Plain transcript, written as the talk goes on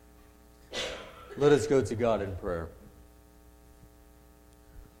Let us go to God in prayer.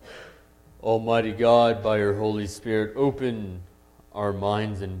 Almighty God, by your Holy Spirit, open our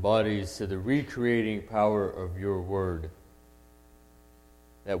minds and bodies to the recreating power of your word,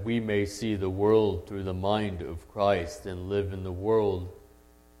 that we may see the world through the mind of Christ and live in the world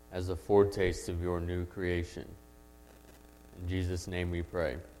as a foretaste of your new creation. In Jesus' name we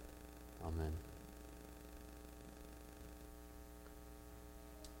pray. Amen.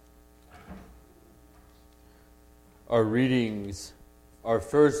 Our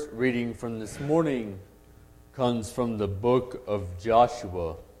first reading from this morning comes from the book of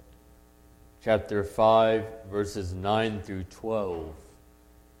Joshua, chapter 5, verses 9 through 12.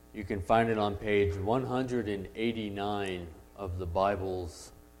 You can find it on page 189 of the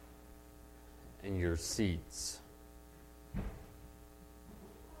Bibles in your seats.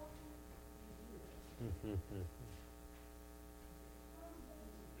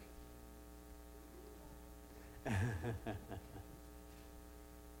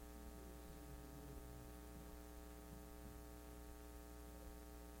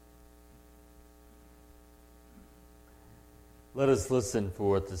 Let us listen for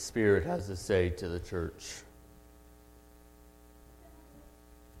what the Spirit has to say to the church.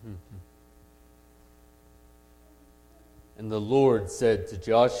 And the Lord said to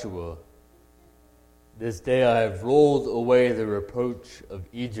Joshua, "This day I have rolled away the reproach of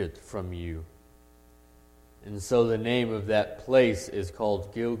Egypt from you." And so the name of that place is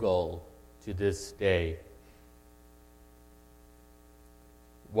called Gilgal to this day.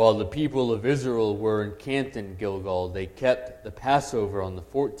 While the people of Israel were encamped in Gilgal, they kept the Passover on the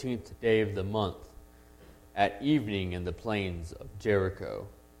 14th day of the month at evening in the plains of Jericho.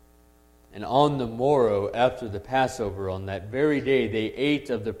 And on the morrow after the Passover, on that very day, they ate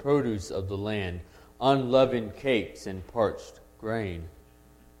of the produce of the land, unleavened cakes and parched grain.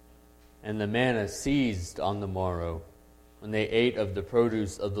 And the manna ceased on the morrow, when they ate of the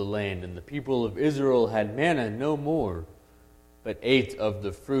produce of the land. And the people of Israel had manna no more, but ate of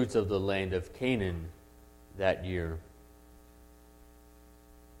the fruits of the land of Canaan that year.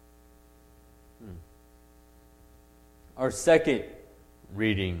 Our second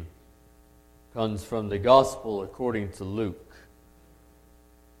reading comes from the Gospel according to Luke.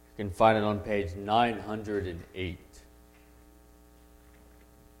 You can find it on page 908.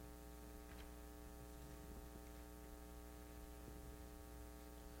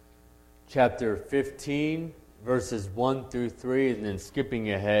 Chapter 15, verses 1 through 3, and then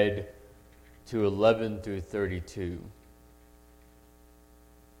skipping ahead to 11 through 32.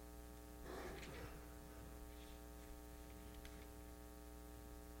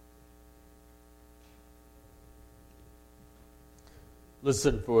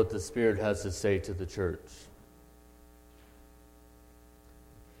 Listen for what the Spirit has to say to the church.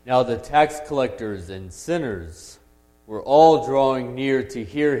 Now the tax collectors and sinners were all drawing near to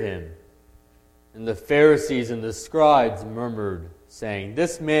hear him. And the Pharisees and the scribes murmured, saying,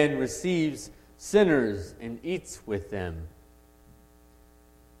 "This man receives sinners and eats with them."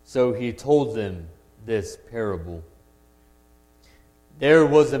 So he told them this parable. There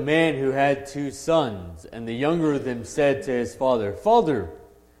was a man who had 2 sons, and the younger of them said to his father, "Father,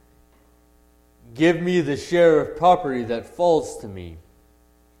 give me the share of property that falls to me."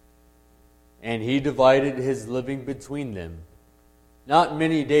 And he divided his living between them. Not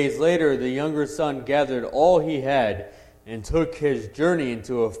many days later, the younger son gathered all he had and took his journey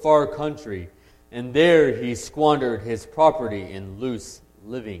into a far country, and there he squandered his property in loose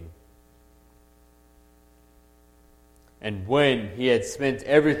living. And when he had spent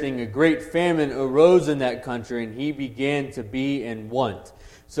everything, a great famine arose in that country, and he began to be in want.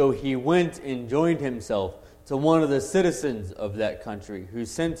 So he went and joined himself to one of the citizens of that country, who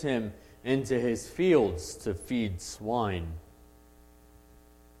sent him into his fields to feed swine.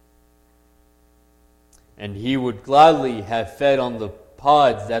 And he would gladly have fed on the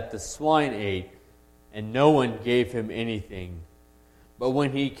pods that the swine ate, and no one gave him anything. But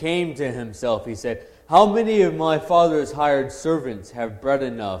when he came to himself, he said, "How many of my father's hired servants have bread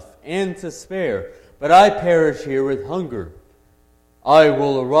enough and to spare, but I perish here with hunger? I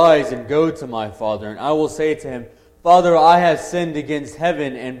will arise and go to my father, and I will say to him, 'Father, I have sinned against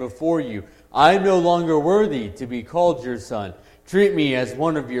heaven and before you. I am no longer worthy to be called your son. Treat me as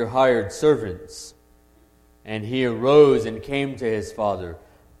one of your hired servants.' And he arose and came to his father.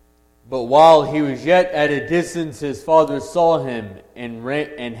 But while he was yet at a distance, his father saw him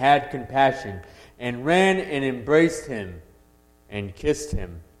and had compassion, and ran and embraced him and kissed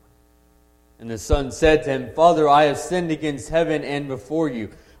him. And the son said to him, 'Father, I have sinned against heaven and before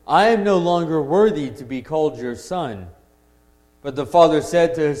you. I am no longer worthy to be called your son.' But the father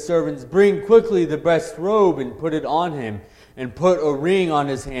said to his servants, "Bring quickly the best robe and put it on him, and put a ring on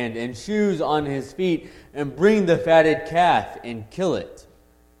his hand and shoes on his feet, and bring the fatted calf and kill it,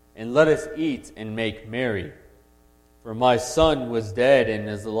 and let us eat and make merry. For my son was dead and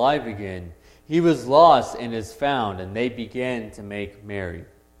is alive again. He was lost and is found," and they began to make merry.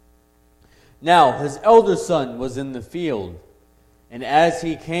 Now his elder son was in the field, and as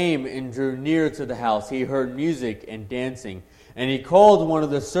he came and drew near to the house, he heard music and dancing. And he called one of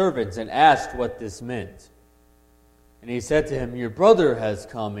the servants and asked what this meant. And he said to him, "Your brother has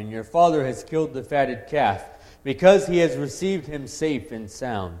come, and your father has killed the fatted calf, because he has received him safe and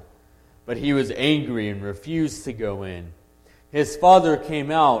sound." But he was angry and refused to go in. His father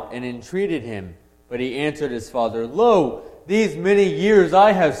came out and entreated him, but he answered his father, "Lo, these many years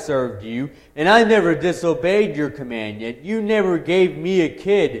I have served you, and I never disobeyed your command, yet you never gave me a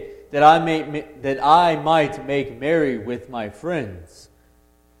kid that I might make merry with my friends.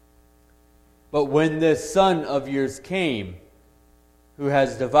 But when this son of yours came, who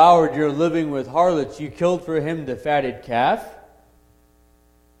has devoured your living with harlots, you killed for him the fatted calf?"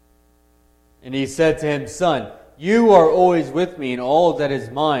 And he said to him, "Son, you are always with me, and all that is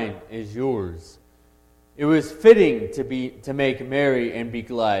mine is yours. It was fitting to make merry and be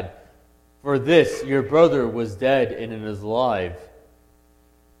glad, for this your brother was dead and is alive.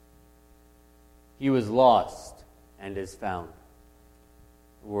 He was lost and is found."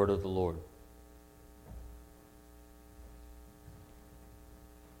 The word of the Lord.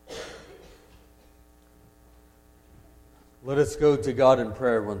 Let us go to God in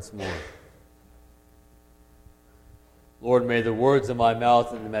prayer once more. Lord, may the words of my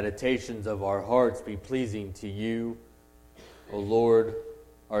mouth and the meditations of our hearts be pleasing to you, O Lord,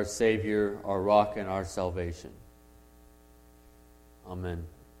 our Savior, our rock, and our salvation. Amen.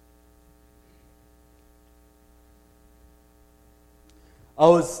 I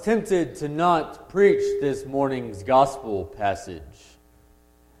was tempted to not preach this morning's gospel passage.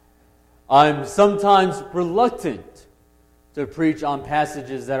 I'm sometimes reluctant to preach on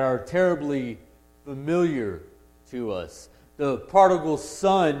passages that are terribly familiar to us. The prodigal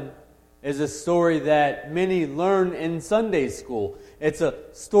son is a story that many learn in Sunday school. It's a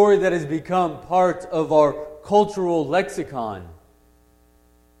story that has become part of our cultural lexicon.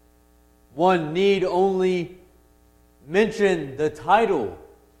 One need only mention the title,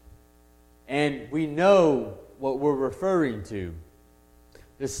 and we know what we're referring to.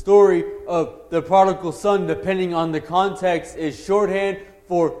 The story of the prodigal son, depending on the context, is shorthand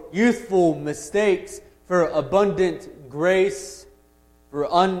for youthful mistakes, for abundant grace, for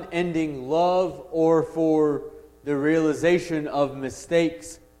unending love, or for the realization of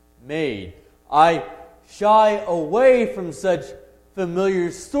mistakes made. I shy away from such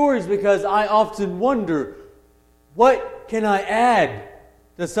familiar stories because I often wonder, what can I add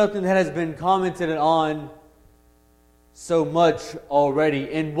to something that has been commented on so much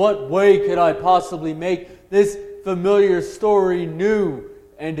already? In what way could I possibly make this familiar story new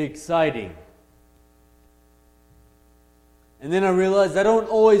and exciting? And then I realized I don't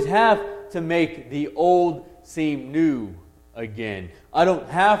always have to make the old seem new again. I don't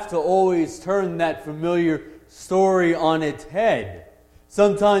have to always turn that familiar story on its head.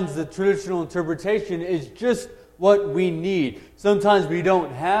 Sometimes the traditional interpretation is just what we need. Sometimes we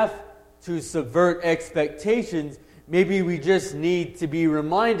don't have to subvert expectations. Maybe we just need to be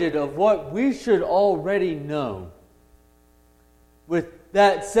reminded of what we should already know. With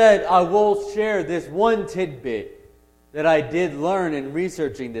that said, I will share this one tidbit that I did learn in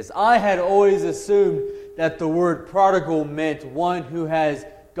researching this. I had always assumed that the word prodigal meant one who has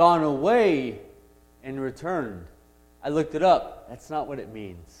gone away and returned. I looked it up. That's not what it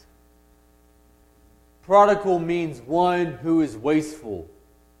means. Prodigal means one who is wasteful.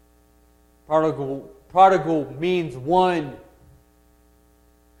 Prodigal means one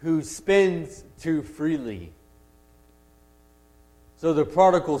who spends too freely. So the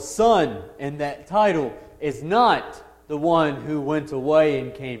prodigal son in that title is not the one who went away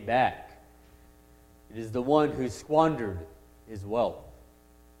and came back. It is the one who squandered his wealth.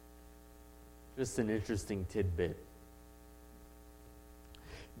 Just an interesting tidbit.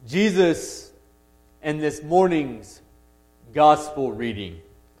 Jesus, in this morning's gospel reading,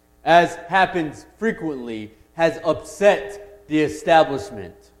 as happens frequently, has upset the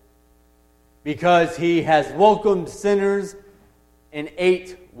establishment because he has welcomed sinners and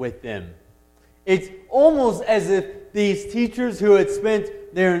ate with them. It's almost as if these teachers who had spent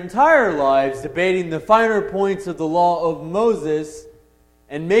their entire lives debating the finer points of the law of Moses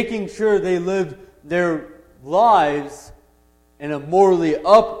and making sure they lived their lives in a morally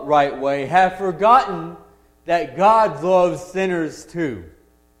upright way have forgotten that God loves sinners too.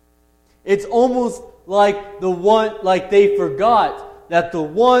 It's almost like they forgot that the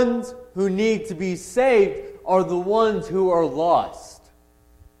ones who need to be saved are the ones who are lost.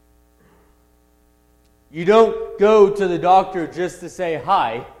 You don't go to the doctor just to say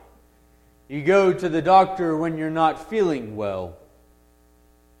hi. You go to the doctor when you're not feeling well.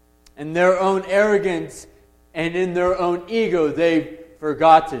 In their own arrogance and in their own ego, they've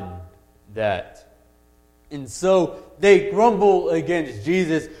forgotten that. And so they grumble against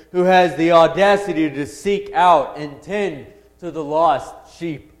Jesus, who has the audacity to seek out and tend to the lost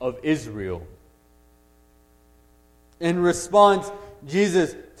sheep of Israel. In response,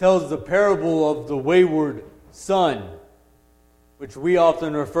 Jesus tells the parable of the wayward son, which we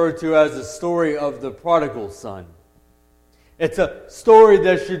often refer to as the story of the prodigal son. It's a story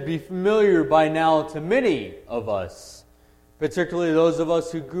that should be familiar by now to many of us, particularly those of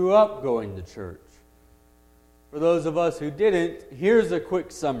us who grew up going to church. For those of us who didn't, here's a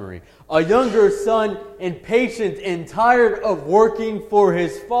quick summary. A younger son, impatient and tired of working for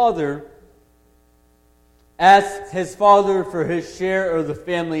his father, asks his father for his share of the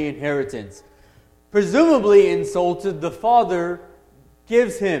family inheritance. Presumably insulted, the father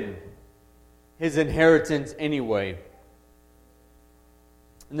gives him his inheritance anyway.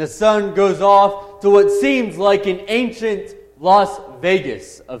 And the son goes off to what seems like an ancient Las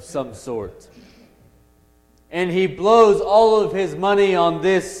Vegas of some sort. And he blows all of his money on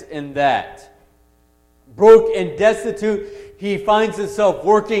this and that. Broke and destitute, he finds himself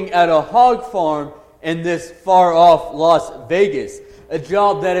working at a hog farm in this far-off Las Vegas, a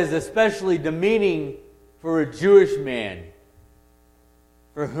job that is especially demeaning for a Jewish man,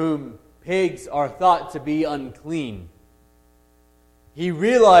 for whom pigs are thought to be unclean. He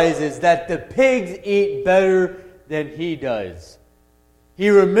realizes that the pigs eat better than he does. He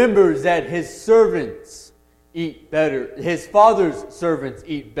remembers that his servants eat better. His father's servants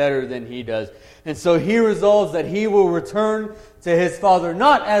eat better than he does. And so he resolves that he will return to his father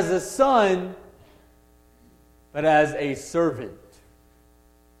not as a son, but as a servant.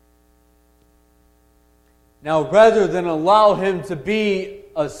 Now, rather than allow him to be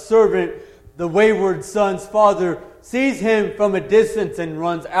a servant, the wayward son's father sees him from a distance and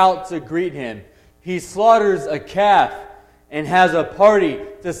runs out to greet him. He slaughters a calf and has a party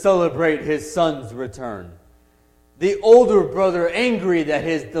to celebrate his son's return. The older brother, angry that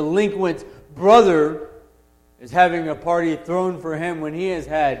his delinquent brother is having a party thrown for him when he has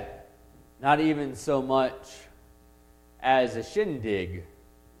had not even so much as a shindig,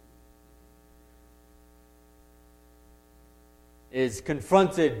 is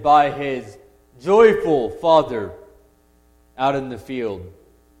confronted by his joyful father out in the field.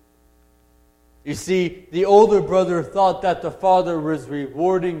 You see, the older brother thought that the father was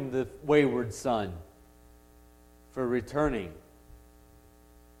rewarding the wayward son for returning.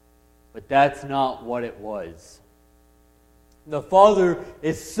 But that's not what it was. The father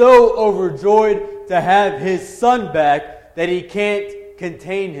is so overjoyed to have his son back that he can't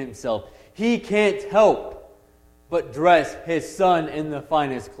contain himself. He can't help but dress his son in the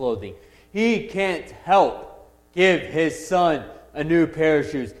finest clothing. He can't help give his son a new pair of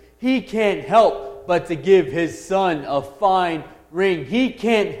shoes. He can't help but to give his son a fine ring. He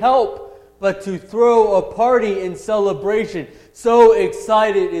can't help but to throw a party in celebration. So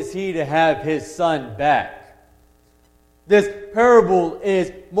excited is he to have his son back. This parable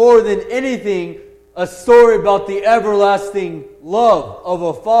is more than anything a story about the everlasting love of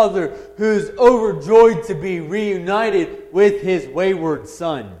a father who's overjoyed to be reunited with his wayward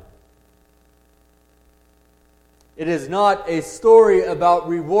son. It is not a story about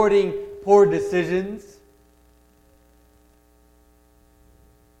rewarding poor decisions.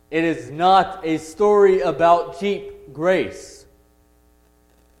 It is not a story about cheap grace.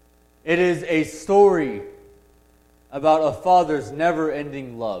 It is a story about a father's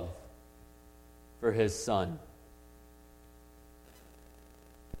never-ending love for his son.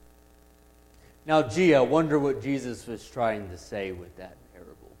 Now, gee, I wonder what Jesus was trying to say with that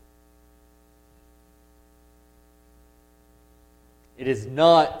parable. It is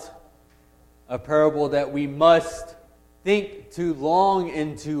not a parable that we must think too long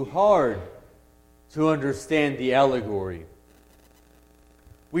and too hard to understand the allegory.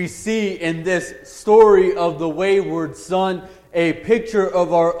 We see in this story of the wayward son a picture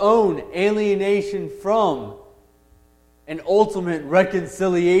of our own alienation from and ultimate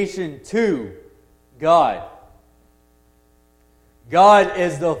reconciliation to God. God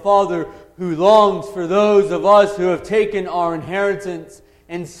is the Father who longs for those of us who have taken our inheritance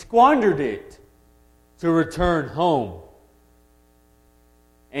and squandered it to return home.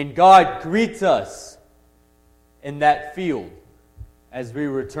 And God greets us in that field as we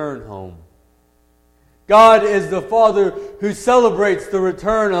return home. God is the Father who celebrates the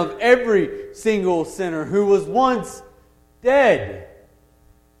return of every single sinner who was once dead,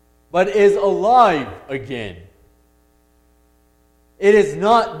 but is alive again. It is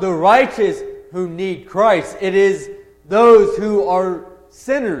not the righteous who need Christ. It is those who are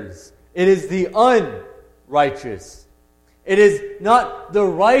sinners. It is the unrighteous. It is not the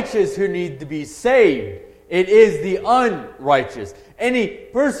righteous who need to be saved. It is the unrighteous. Any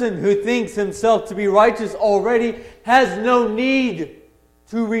person who thinks himself to be righteous already has no need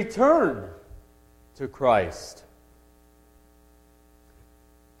to return to Christ.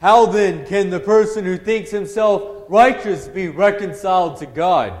 How then can the person who thinks himself righteous be reconciled to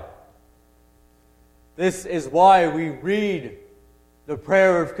God? This is why we read the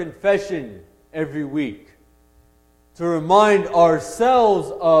prayer of confession every week, to remind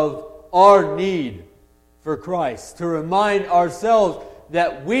ourselves of our need for Christ, to remind ourselves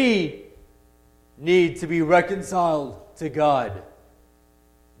that we need to be reconciled to God,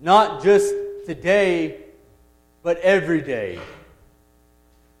 not just today, but every day.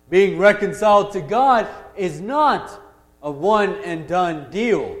 Being reconciled to God is not a one and done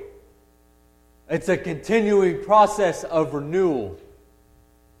deal. It's a continuing process of renewal.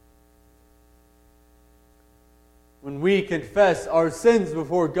 When we confess our sins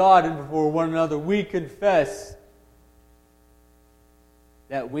before God and before one another, we confess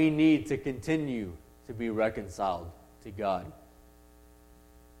that we need to continue to be reconciled to God.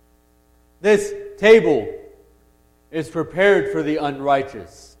 This table is prepared for the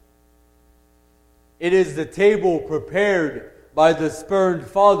unrighteous. It is the table prepared by the spurned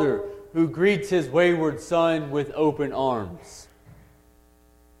father who greets his wayward son with open arms.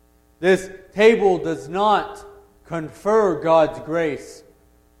 This table does not confer God's grace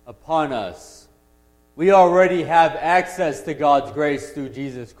upon us. We already have access to God's grace through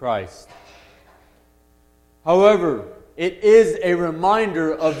Jesus Christ. However, it is a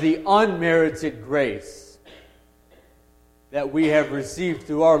reminder of the unmerited grace that we have received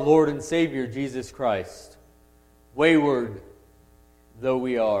through our Lord and Savior, Jesus Christ, wayward though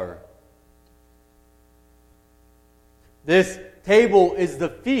we are. This table is the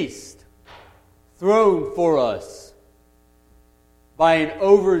feast thrown for us by an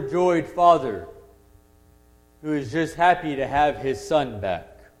overjoyed father who is just happy to have his son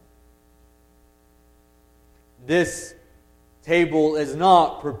back. This table is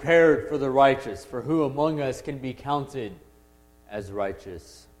not prepared for the righteous, for who among us can be counted as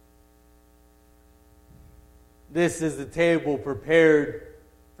righteous? This is the table prepared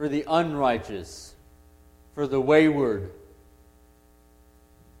for the unrighteous, for the wayward,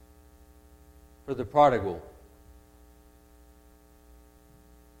 for the prodigal.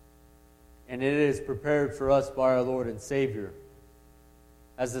 And it is prepared for us by our Lord and Savior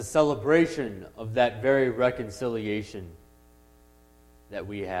as a celebration of that very reconciliation that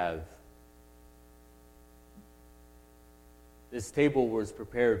we have. This table was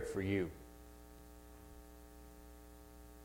prepared for you.